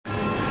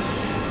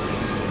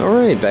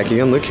Alright, back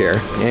again, Luke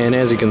here, and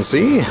as you can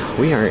see,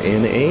 we are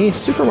in a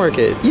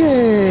supermarket.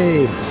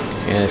 Yay!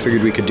 And I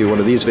figured we could do one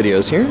of these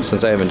videos here,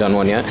 since I haven't done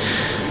one yet.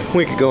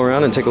 We could go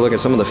around and take a look at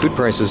some of the food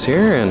prices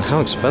here and how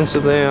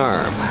expensive they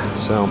are.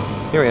 So,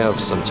 here we have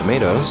some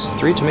tomatoes.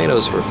 3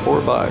 tomatoes for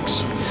 $4.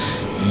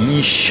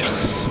 Yeesh.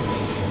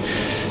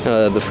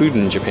 The food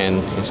in Japan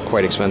is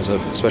quite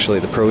expensive, especially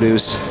the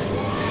produce.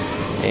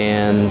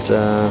 And,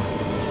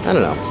 I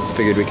don't know,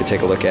 figured we could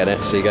take a look at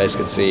it so you guys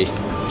could see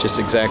just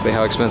exactly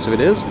how expensive it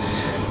is.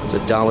 It's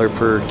 $1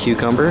 per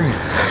cucumber.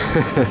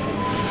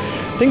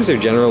 Things are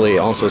generally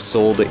also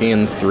sold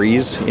in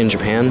threes in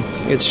Japan.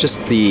 It's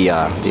just the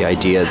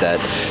idea that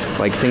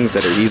like things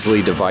that are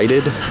easily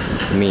divided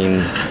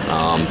mean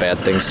bad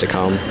things to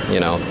come. You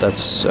know,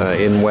 that's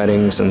in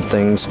weddings and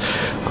things.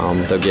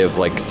 They'll give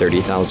like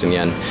 30,000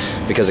 yen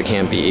because it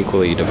can't be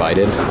equally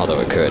divided,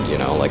 although it could, you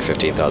know, like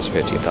 15,000,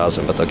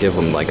 15,000, but they'll give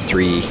them like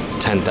 3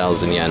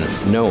 10,000 yen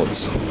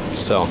notes.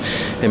 So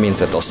it means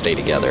that they'll stay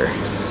together.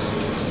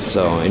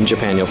 So in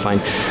Japan you'll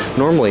find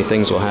normally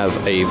things will have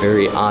a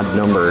very odd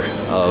number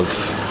of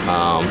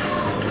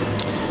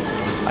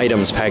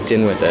items packed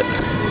in with it.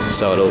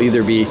 So it'll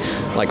either be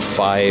like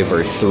 5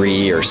 or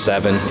 3 or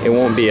 7. It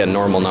won't be a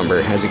normal number.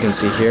 As you can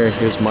see here,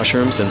 here's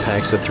mushrooms in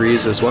packs of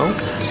 3s as well.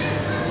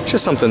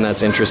 Just something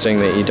that's interesting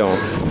that you don't,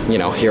 you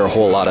know, hear a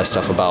whole lot of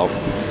stuff about.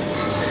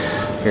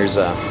 Here's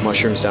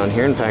mushrooms down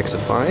here in packs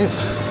of 5.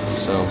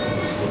 So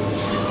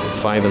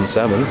 5 and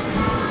 7.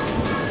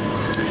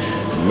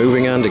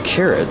 Moving on to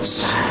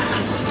carrots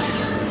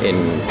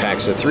in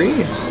packs of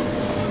 3.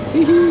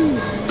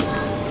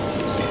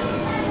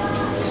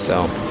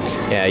 So,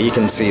 yeah, you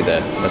can see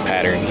the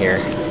pattern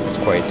here. It's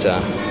quite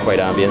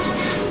obvious.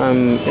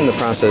 I'm in the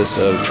process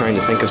of trying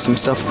to think of some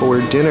stuff for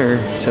dinner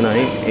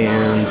tonight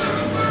and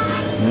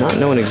not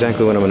knowing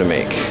exactly what I'm going to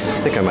make. I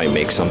think I might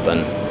make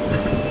something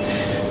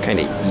kind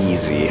of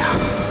easy.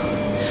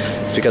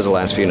 It's because the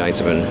last few nights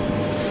I've been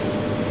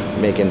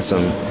making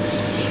some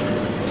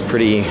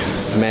pretty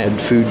mad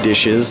food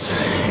dishes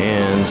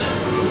and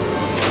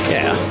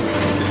yeah,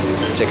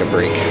 take a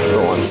break for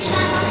once.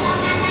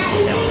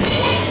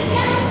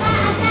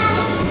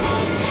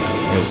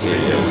 Here's the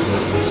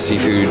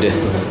seafood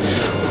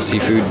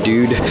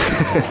dude.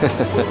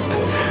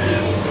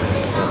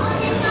 So,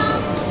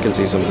 you can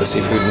see some of the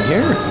seafood in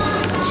here.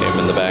 See him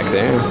in the back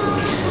there.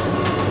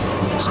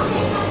 Just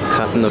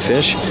cutting the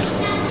fish.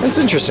 That's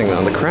interesting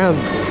though, the crab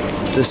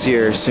this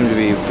year seemed to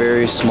be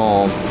very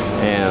small,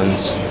 and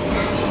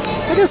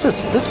I guess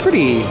that's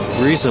pretty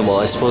reasonable,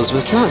 I suppose, but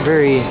it's not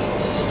very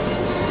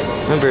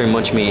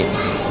much meat.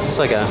 It's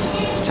like a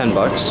 $10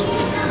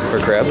 per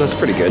crab. That's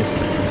pretty good.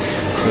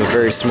 They're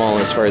very small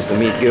as far as the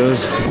meat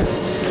goes.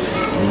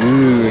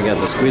 Ooh, we got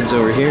the squids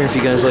over here if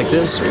you guys like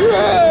this.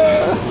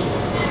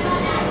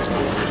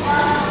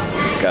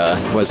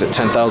 Was it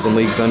 10,000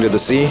 Leagues Under the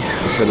Sea?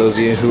 For those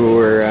of you who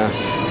were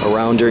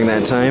around during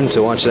that time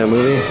to watch that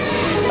movie.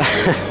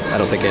 I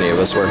don't think any of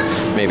us were,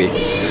 maybe.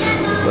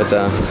 But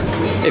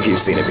if you've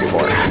seen it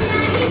before.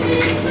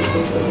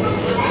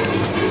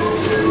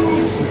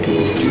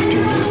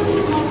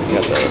 We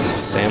got the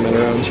salmon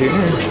around here.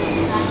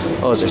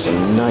 Oh, those are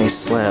some nice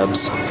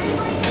slabs.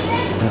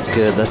 That's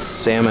good. That's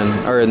salmon.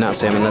 Or not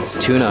salmon, that's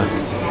tuna.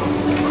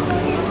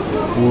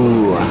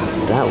 Ooh,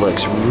 that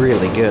looks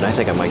really good. I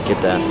think I might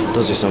get that.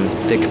 Those are some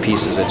thick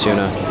pieces of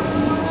tuna.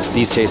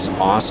 These taste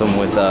awesome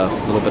with a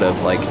little bit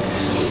of like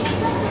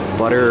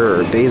butter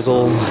or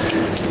basil.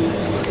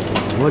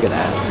 Look at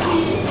that.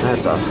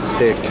 That's a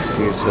thick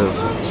piece of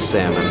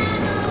salmon.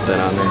 Put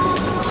that on there.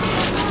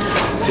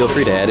 Feel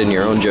free to add in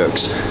your own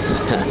jokes.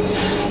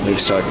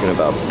 Luke's talking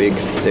about big,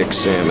 thick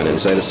salmon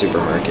inside a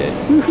supermarket.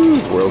 Woohoo!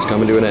 The world's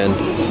coming to an end.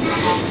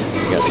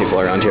 We got people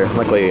around here.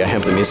 Luckily, I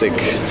have the music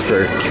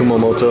for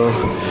Kumamoto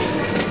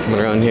coming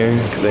around here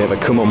because they have a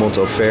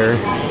Kumamoto fair.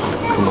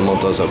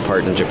 Kumamoto's a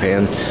part in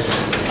Japan.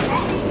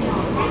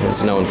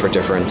 It's known for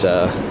different,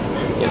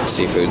 you know,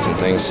 seafoods and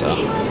things, so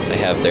they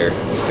have their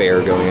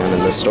fair going on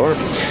in this store.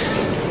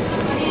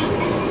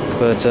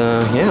 But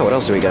yeah, what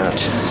else do we got?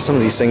 Some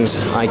of these things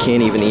I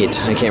can't even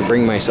eat. I can't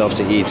bring myself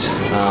to eat.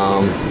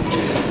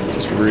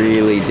 Just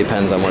really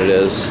depends on what it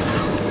is.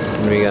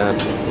 What do we got?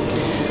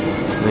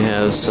 We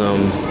have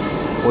some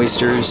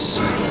oysters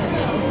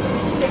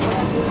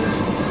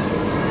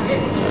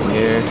down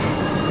here.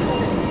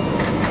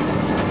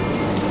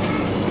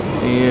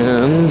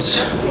 And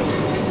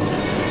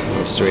what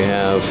else do we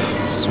have?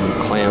 Some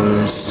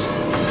clams.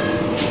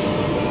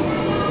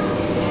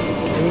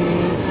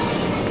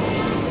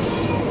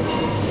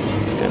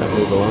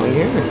 Move along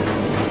here.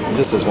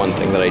 This is one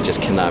thing that I just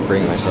cannot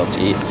bring myself to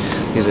eat.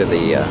 These are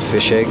the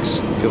fish eggs.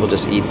 People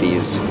just eat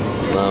these,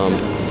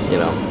 you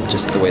know,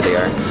 just the way they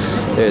are.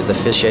 They're the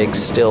fish eggs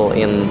still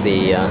in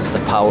the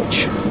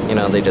pouch. You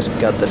know, they just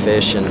gut the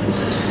fish and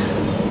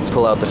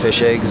pull out the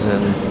fish eggs,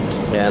 and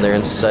yeah, they're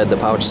inside the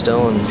pouch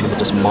still, and people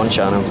just munch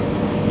on them.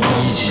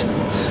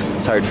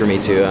 It's hard for me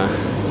to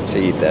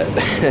eat that.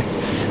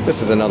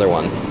 This is another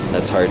one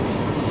that's hard.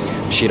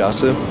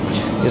 Shirasu.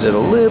 These are the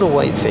little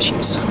white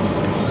fishies.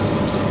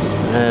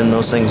 and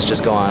those things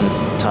just go on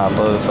top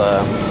of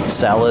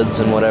salads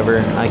and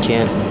whatever. I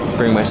can't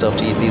bring myself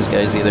to eat these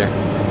guys either.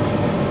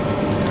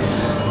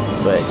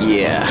 But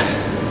yeah.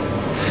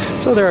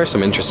 So there are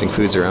some interesting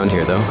foods around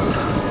here though.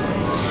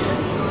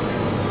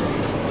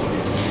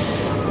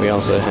 We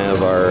also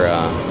have our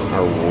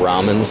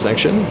ramen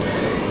section,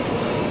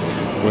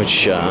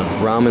 which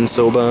ramen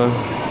soba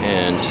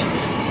and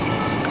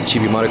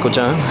chibi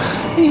mariko-chan.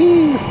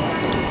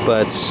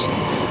 But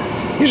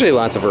usually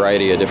lots of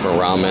variety of different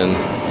ramen,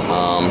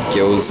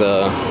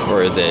 gyoza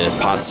or the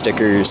pot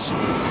stickers,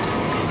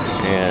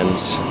 and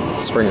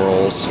spring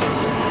rolls.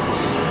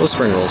 Those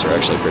spring rolls are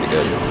actually pretty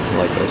good. I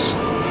like those.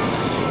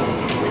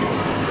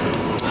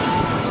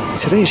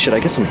 Today, should I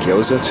get some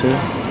gyoza too?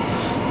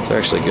 They're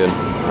actually good.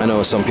 I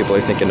know some people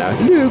are thinking now,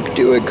 Luke,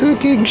 do a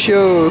cooking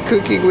show,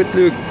 cooking with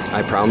Luke.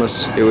 I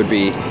promise it would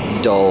be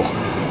dull.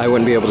 I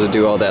wouldn't be able to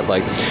do all that.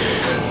 Like,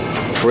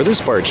 for this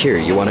part here,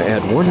 you want to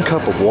add 1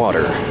 cup of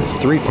water,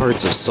 3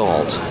 parts of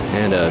salt,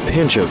 and a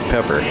pinch of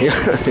pepper. You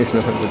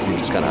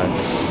just kind of...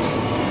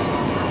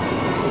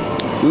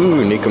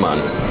 Ooh, nikuman.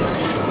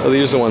 So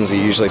these are the ones that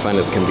you usually find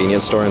at the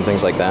convenience store and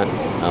things like that.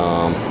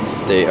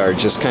 They are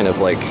just kind of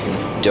like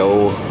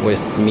dough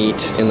with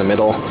meat in the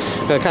middle,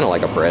 kind of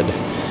like a bread.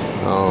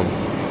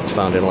 It's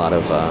found in a lot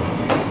of,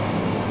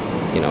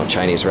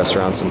 Chinese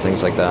restaurants and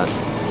things like that.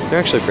 They're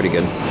actually pretty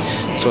good.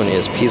 This one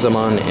is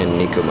Pizzaman and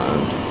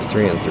Nikuman,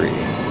 3 and 3,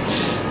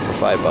 for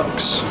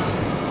 $5.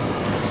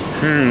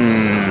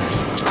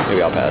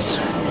 Maybe I'll pass.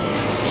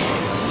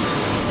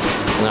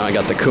 Now I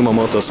got the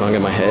Kumamoto song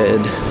in my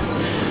head.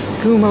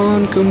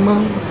 Kumon,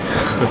 Kumon.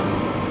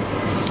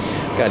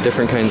 Got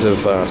different kinds of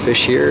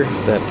fish here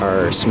that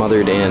are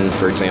smothered in,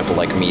 for example,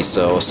 like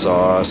miso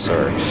sauce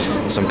or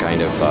some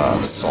kind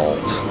of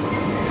salt.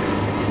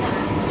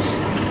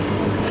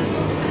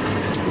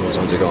 Those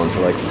ones are going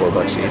for like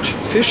 $4 each.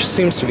 Fish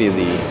seems to be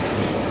the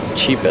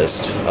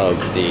cheapest of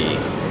the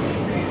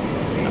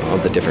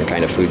different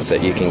kind of foods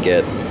that you can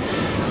get.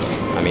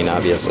 I mean,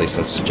 obviously,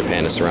 since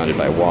Japan is surrounded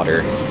by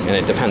water, and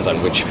it depends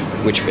on which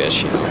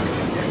fish,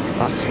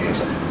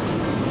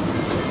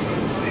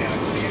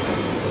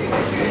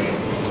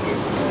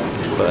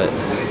 But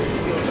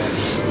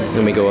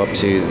then we go up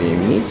to the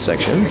meat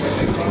section,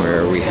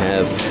 where we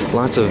have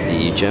lots of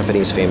the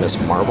Japanese famous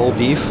marble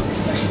beef.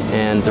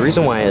 And the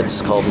reason why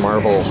it's called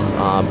marble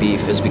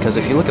beef is because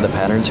if you look at the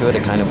pattern to it,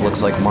 it kind of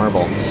looks like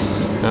marble.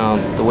 Now,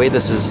 the way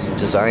this is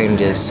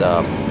designed is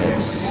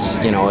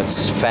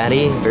it's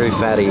fatty, very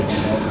fatty,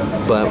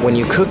 but when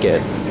you cook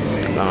it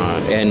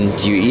and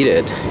you eat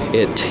it,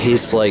 it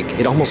tastes like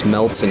it almost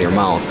melts in your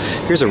mouth.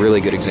 Here's a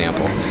really good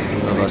example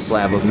of a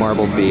slab of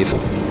marbled beef.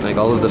 Like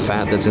all of the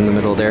fat that's in the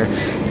middle there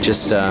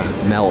just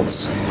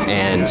melts,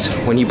 and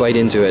when you bite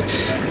into it,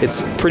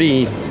 it's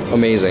pretty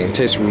amazing. It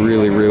tastes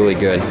really, really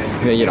good.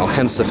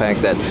 Hence the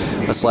fact that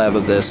a slab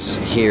of this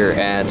here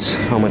at,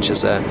 how much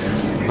is that?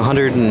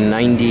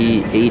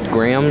 198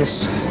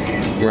 grams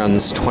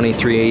runs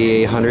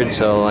 23,800,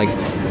 so like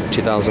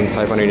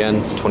 2,500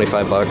 yen,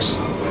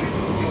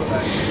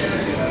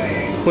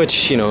 $25.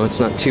 Which, it's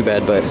not too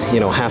bad, but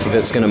half of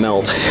it's gonna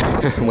melt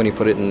when you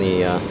put it in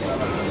the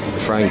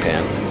frying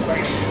pan.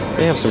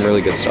 They have some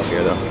really good stuff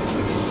here, though.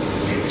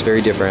 It's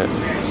very different.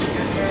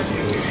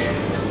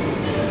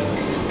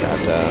 Got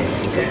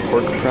different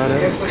pork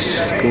products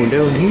going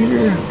down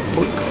here.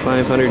 Pork,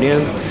 500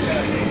 yen,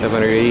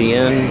 580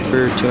 yen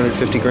for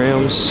 250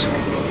 grams.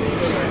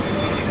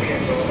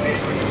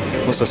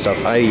 Most of the stuff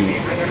I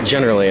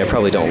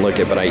probably don't look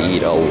at, but I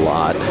eat a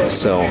lot.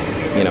 So,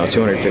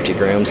 250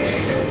 grams,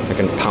 I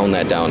can pound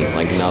that down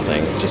like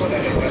nothing. Just,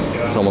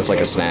 it's almost like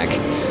a snack.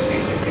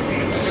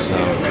 So.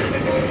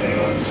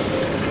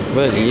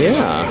 But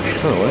yeah,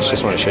 I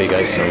just want to show you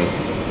guys some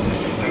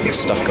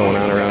stuff going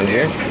on around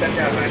here.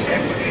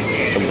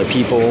 Some of the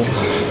people,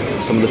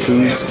 some of the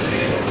foods.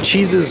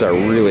 Cheeses are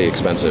really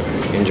expensive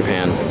in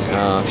Japan.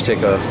 If you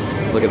take a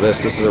look at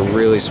this is a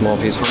really small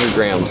piece, 100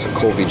 grams of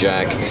Colby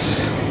Jack.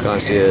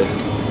 Costs you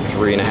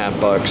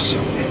 $3.50.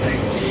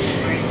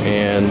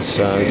 And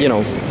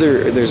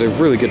there's a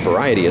really good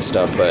variety of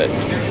stuff, but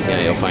yeah,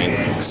 you'll find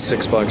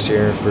 $6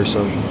 here for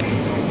some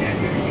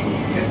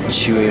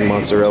chewy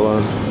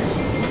mozzarella.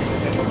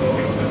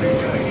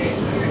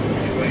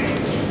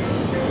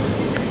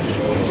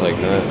 Like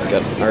that.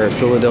 Got our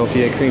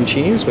Philadelphia cream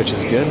cheese, which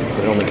is good,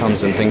 but it only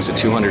comes in things at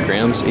 200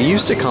 grams. It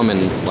used to come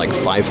in like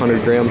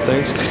 500 gram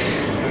things,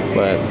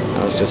 but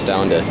now it's just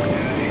down to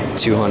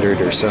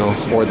 200 or so,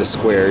 or the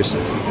squares,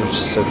 which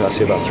still costs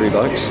you about $3.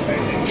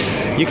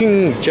 You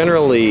can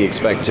generally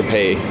expect to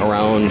pay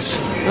around,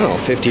 I don't know,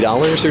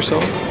 $50 or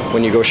so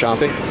when you go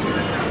shopping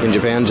in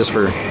Japan, just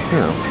for,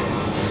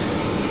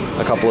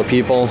 a couple of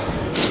people,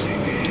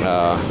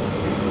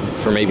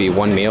 for maybe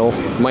one meal.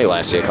 It might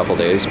last you a couple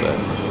days, but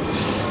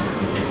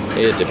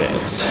it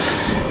depends.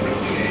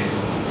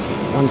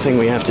 One thing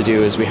we have to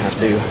do is we have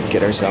to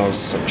get ourselves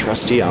some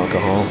trusty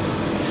alcohol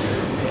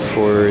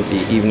for the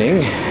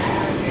evening.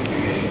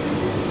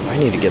 I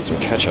need to get some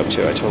ketchup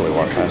too. I totally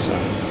walked past that.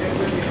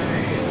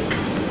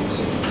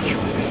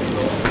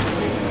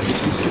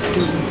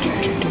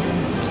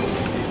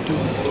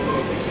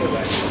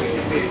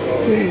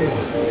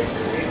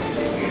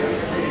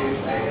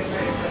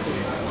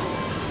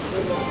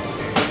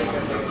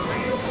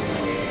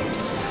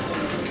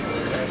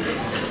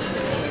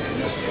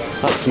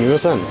 あ、すみま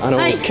せん。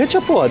はい、ケチ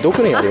ャップはど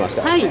こにあります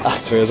か？はい。あ、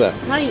すみません。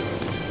はい。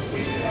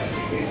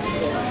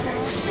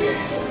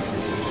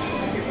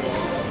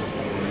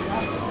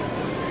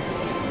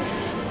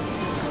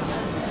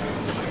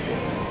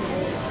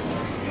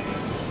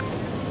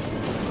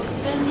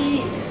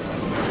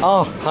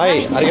あ、は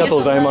い、ありがとう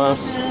ございま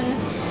す。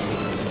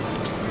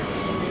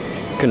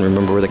Couldn't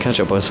remember where the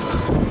ketchup was.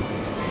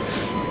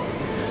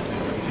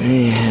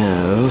 We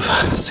have,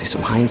 let's see,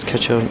 some Heinz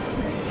ketchup.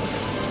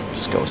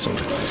 Just go with some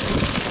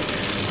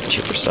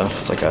cheaper stuff.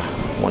 It's like a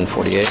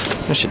 148.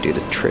 That should do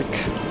the trick.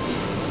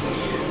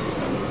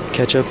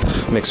 Ketchup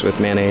mixed with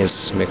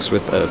mayonnaise, mixed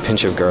with a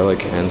pinch of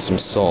garlic and some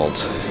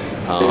salt,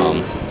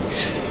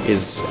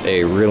 is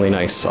a really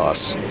nice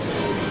sauce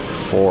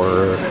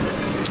for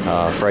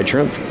fried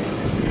shrimp.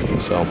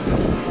 So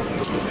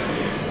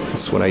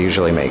that's what I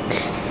usually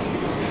make.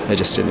 I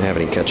just didn't have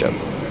any ketchup.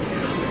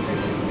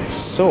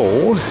 So,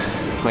 oh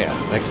yeah,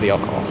 back to the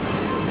alcohol.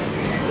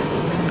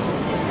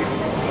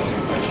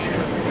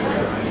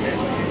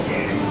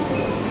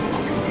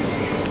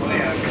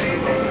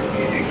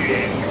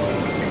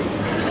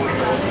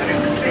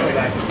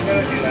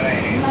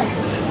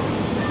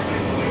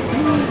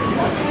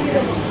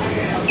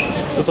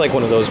 This is like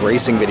one of those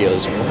racing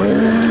videos.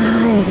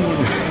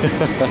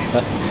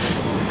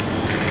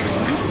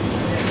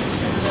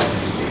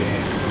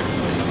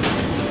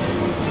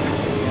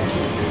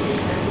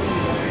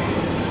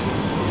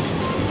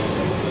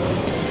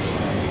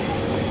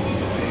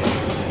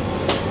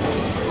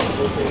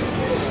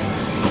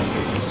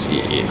 Let's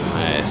see,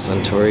 my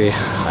Suntory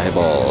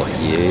highball,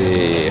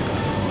 yay!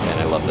 Man,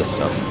 I love this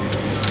stuff.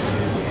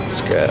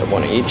 Let's grab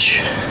one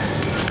each,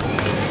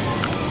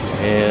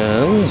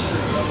 and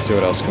let's see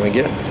what else can we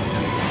get.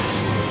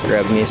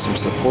 Grab me some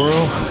Sapporo.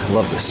 I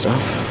love this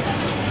stuff.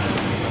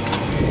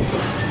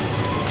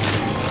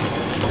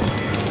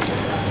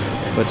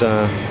 But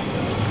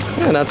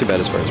yeah, not too bad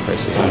as far as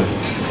prices on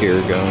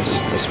beer goes,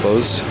 I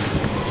suppose.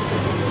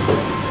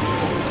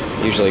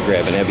 Usually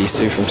grab an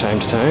Ebisu from time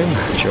to time.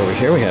 Which over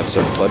here we have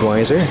some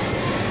Budweiser,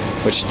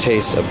 which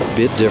tastes a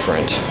bit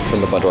different from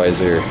the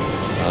Budweiser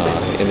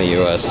in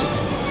the US.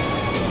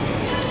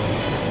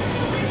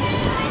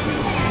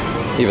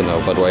 Even though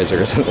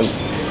Budweiser isn't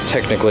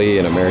technically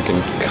an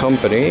American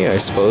company, I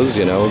suppose,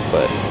 you know,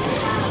 but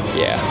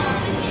yeah.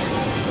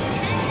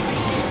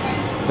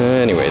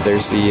 Anyway,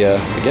 there's the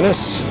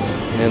Guinness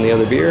and the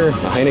other beer,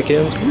 the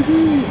Heinekens.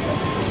 Woohoo!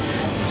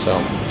 So,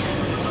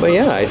 but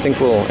yeah, I think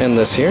we'll end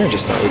this here.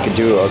 Just thought we could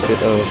do a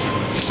bit of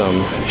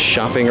some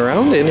shopping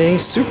around in a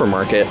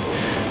supermarket.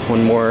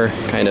 One more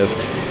kind of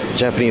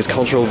Japanese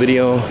cultural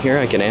video here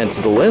I can add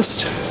to the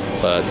list,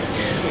 but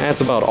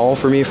that's about all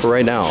for me for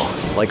right now.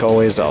 Like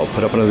always, I'll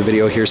put up another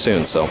video here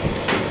soon, so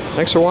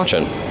thanks for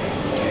watching.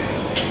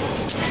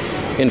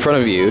 In front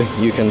of you,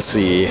 you can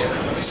see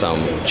some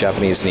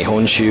Japanese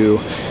Nihonshu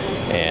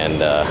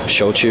and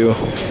shochu,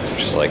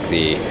 which is like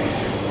the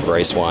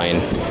rice wine,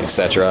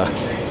 etc.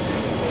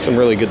 Some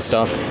really good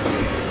stuff.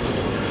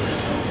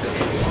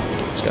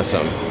 It's got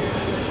some.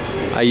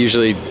 I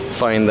usually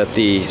find that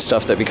the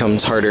stuff that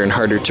becomes harder and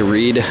harder to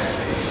read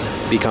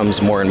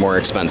becomes more and more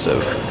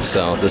expensive.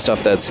 So the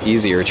stuff that's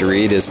easier to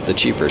read is the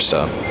cheaper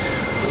stuff.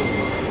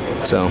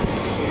 So.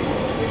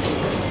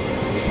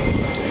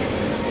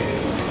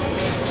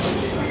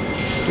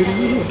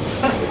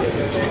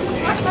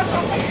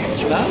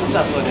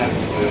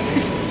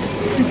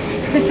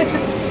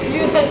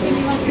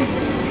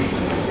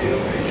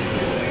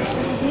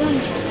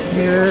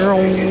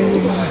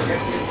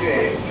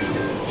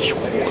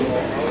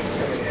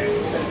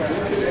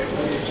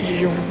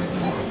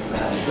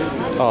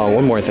 Oh,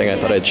 one more thing I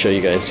thought I'd show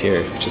you guys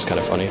here, which is kind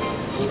of funny.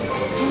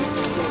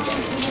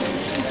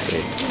 Let's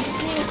see.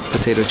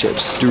 Potato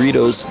chips.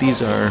 Doritos,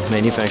 these are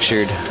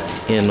manufactured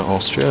in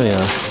Australia,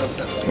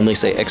 and they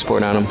say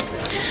export on them.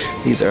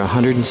 These are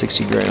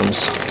 160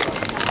 grams,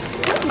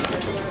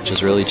 which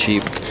is really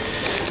cheap,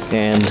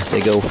 and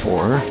they go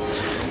for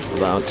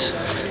about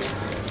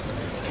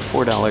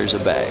 $4 a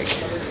bag.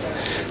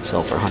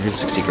 Sell for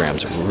 160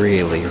 grams.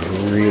 Really,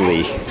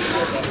 really,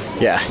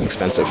 yeah,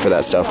 expensive for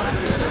that stuff.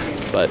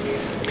 But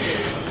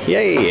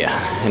yay!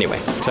 Anyway,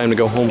 time to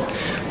go home,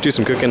 do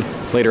some cooking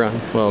later on.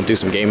 Well, do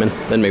some gaming,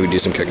 then maybe do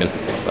some cooking.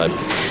 But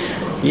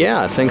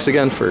yeah, thanks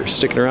again for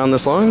sticking around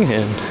this long,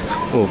 and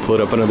we'll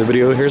put up another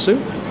video here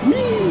soon.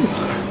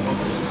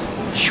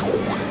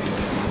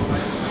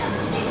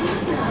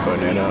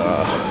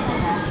 Banana.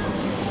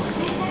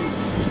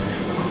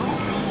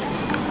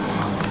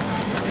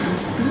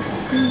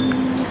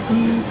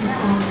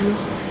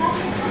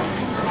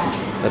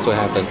 That's what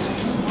happens.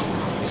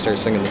 You start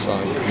singing the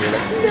song, and you're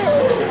like, no!